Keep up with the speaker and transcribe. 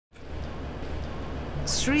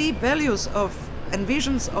three values and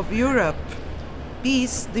visions of Europe,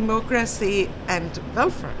 peace, democracy and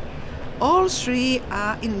welfare, all three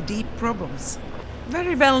are in deep problems.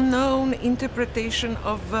 Very well-known interpretation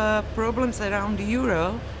of problems around the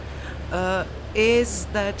euro is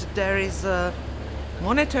that there is a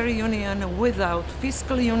monetary union without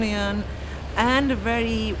fiscal union and a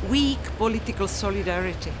very weak political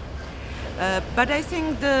solidarity. But I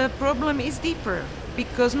think the problem is deeper,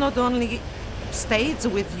 because not only states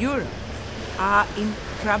with Europe are in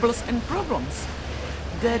troubles and problems.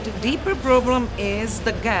 The deeper problem is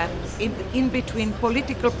the gap in between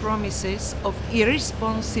political promises of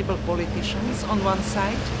irresponsible politicians on one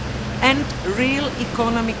side and real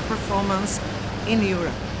economic performance in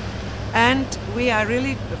Europe. And we are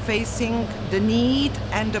really facing the need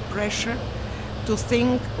and the pressure to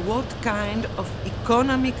think what kind of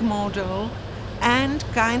economic model and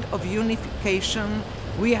kind of unification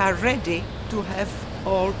we are ready to have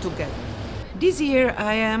all together. This year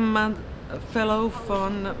I am a fellow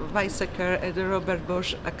von Weizsäcker at the Robert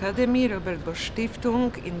Bosch Academy, Robert Bosch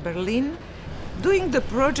Stiftung in Berlin. Doing the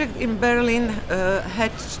project in Berlin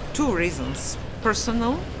had two reasons.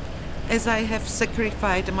 Personal, as I have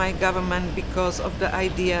sacrificed my government because of the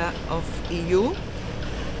idea of EU,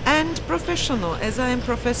 and professional, as I am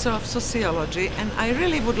professor of sociology and I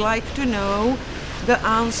really would like to know the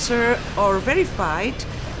answer or verified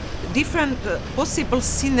different possible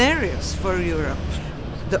scenarios for Europe.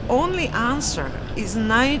 The only answer is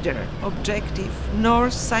neither objective nor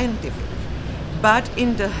scientific, but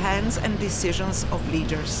in the hands and decisions of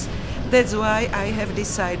leaders. That's why I have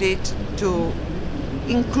decided to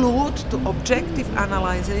include to objective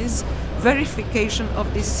analysis verification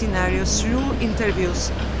of these scenarios through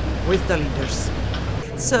interviews with the leaders.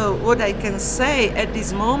 So what I can say at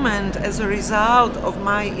this moment as a result of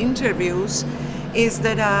my interviews is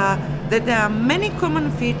that there are many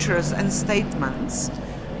common features and statements,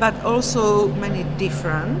 but also many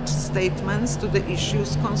different statements to the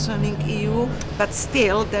issues concerning EU, but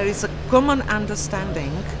still there is a common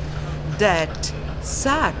understanding that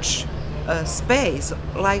such a space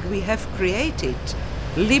like we have created,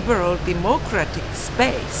 liberal democratic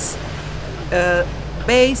space,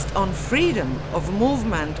 based on freedom of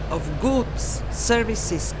movement of goods,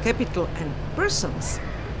 services, capital and persons,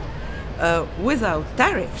 without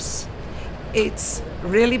tariffs, it's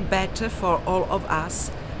really better for all of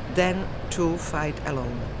us than to fight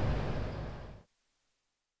alone.